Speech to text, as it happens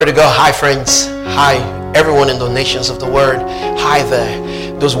to God. Hi friends. Hi everyone in the nations of the world. Hi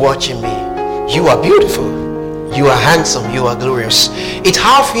there, those watching me. You are beautiful. You are handsome. You are glorious. It's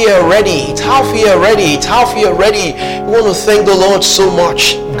half year already. It's half year already. It's half year already. We want to thank the Lord so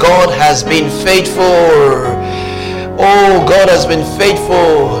much. God has been faithful. Oh, God has been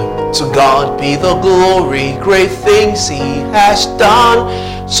faithful. To God be the glory. Great things He has done.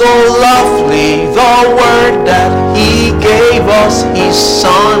 So lovely the word that He gave us His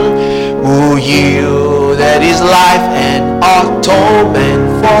Son, who yielded His life and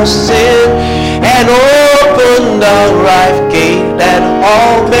atonement for sin, and opened the right gate that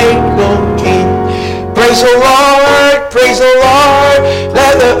all may come in. Praise the Lord, praise the Lord,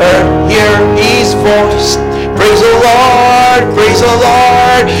 let the earth hear His voice. Praise the Lord, praise the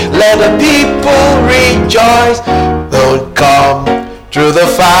Lord, let the people rejoice. Lord, come through the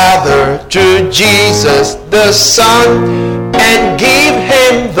Father, through Jesus the Son, and give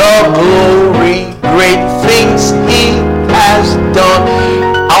Him the glory. Great things He has done.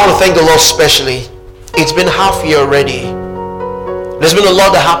 I want to thank the Lord specially. It's been half year already. There's been a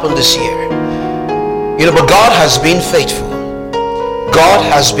lot that happened this year. But God has been faithful. God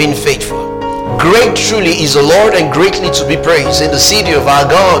has been faithful. Great truly is the Lord, and greatly to be praised in the city of our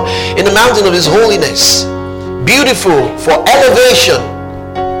God, in the mountain of His holiness. Beautiful for elevation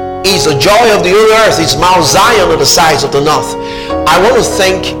is the joy of the whole earth. It's Mount Zion on the sides of the north. I want to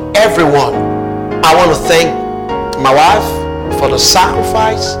thank everyone. I want to thank my wife for the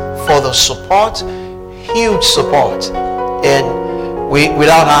sacrifice, for the support, huge support. And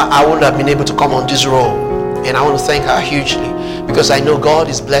without her, I wouldn't have been able to come on this road. And I want to thank her hugely, because I know God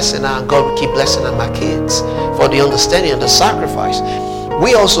is blessing her, and God will keep blessing her, my kids, for the understanding and the sacrifice.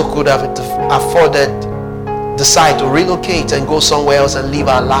 We also could have afforded, decide to relocate and go somewhere else and live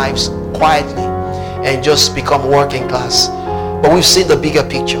our lives quietly and just become working class. But we've seen the bigger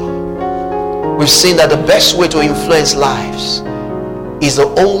picture. We've seen that the best way to influence lives is the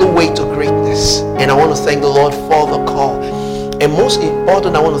only way to greatness. And I want to thank the Lord for the call. And most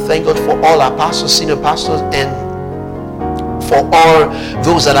important, I want to thank God for all our pastors, senior pastors, and for all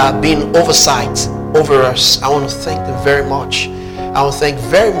those that have been oversight over us. I want to thank them very much. I want to thank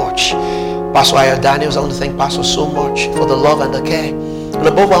very much Pastor Aya Daniels. I want to thank Pastor so much for the love and the care. And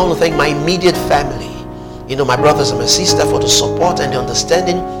above all, I want to thank my immediate family. My brothers and my sister, for the support and the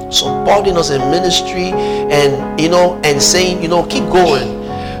understanding, supporting us in ministry, and and saying, keep going.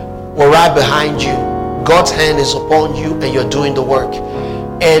 We're right behind you. God's hand is upon you, and you're doing the work.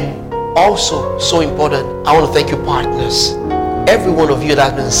 And also, so important, I want to thank you, partners. Every one of you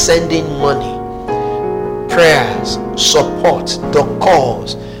that has been sending money, prayers, support, the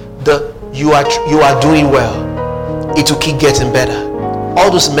calls, you are doing well. It will keep getting better.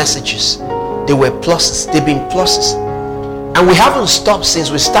 All those messages, they were pluses. They've been pluses. And we haven't stopped since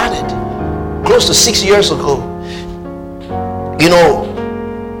we started. Close to 6 years ago.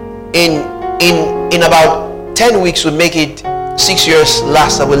 In about 10 weeks, we make it 6 years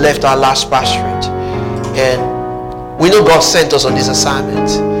last that we left our last pastorate. And we know God sent us on this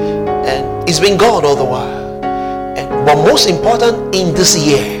assignment. And it's been God all the while. But most important, in this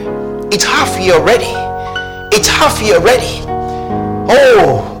year, it's half year already. It's half year already.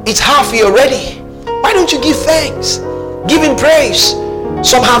 Oh, it's half year already. Why don't you give thanks? Give Him praise.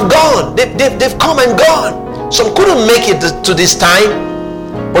 Some have gone. They've come and gone. Some couldn't make it to this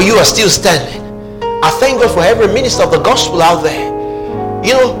time, but you are still standing. I thank God for every minister of the gospel out there.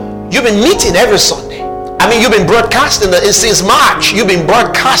 You've been meeting every Sunday. You've been broadcasting since March. You've been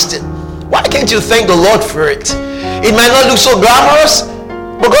broadcasting. Why can't you thank the Lord for it? It might not look so glamorous,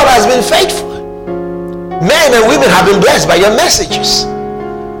 but God has been faithful. Men and women have been blessed by your messages.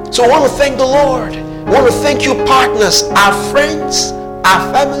 So I want to thank the Lord. I want to thank you, partners, our friends,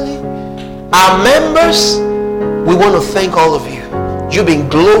 our family, our members. We want to thank all of you. You've been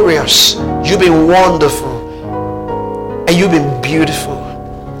glorious. You've been wonderful. And you've been beautiful.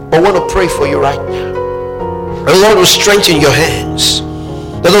 I want to pray for you right now. The Lord will strengthen your hands.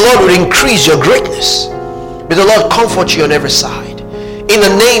 That the Lord will increase your greatness. May the Lord comfort you on every side. In the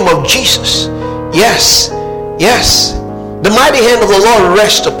name of Jesus. Yes. Yes. The mighty hand of the Lord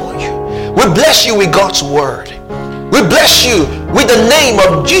rest upon you. We bless you with God's word. We bless you with the name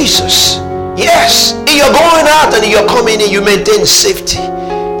of Jesus. Yes. In your going out and in your coming in, you maintain safety.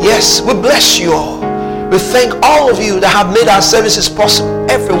 Yes. We bless you all. We thank all of you that have made our services possible.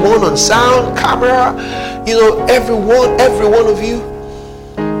 Everyone on sound, camera, every one of you.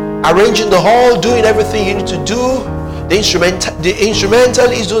 Arranging the hall, doing everything you need to do. The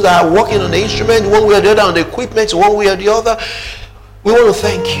instrumentalists, those that are working on the instrument, one way or the other, on the equipment, one way or the other. We want to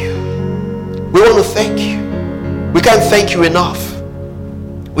thank you. We want to thank you. We can't thank you enough.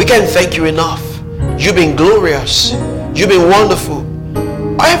 We can't thank you enough. You've been glorious. You've been wonderful.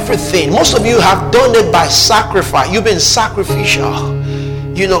 Everything. Most of you have done it by sacrifice. You've been sacrificial.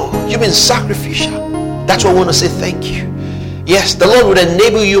 You've been sacrificial. That's why I want to say thank you. Yes, the Lord will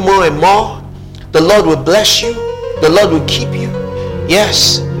enable you more and more. The Lord will bless you. The Lord will keep you.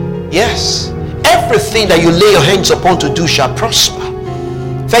 Yes. Everything that you lay your hands upon to do shall prosper.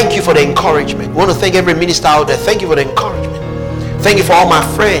 Thank you for the encouragement. I want to thank every minister out there. Thank you for the encouragement. Thank you for all my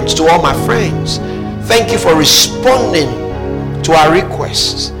friends, to all my friends. Thank you for responding to our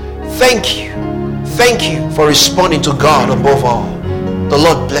requests. Thank you for responding to God above all. The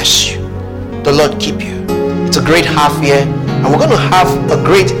Lord bless you. The Lord keep you. It's a great half year, and we're going to have a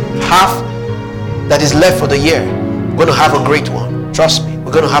great half that is left for the year. We're going to have a great one. Trust me,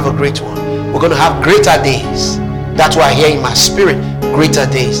 we're going to have a great one. We're going to have greater days. That's why I hear in my spirit, greater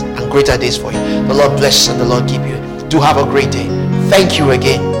days and greater days for you. The Lord bless and the Lord keep you. Do have a great day. Thank you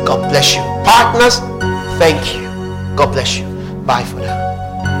again. God bless you. Partners, thank you. God bless you. Bye for now.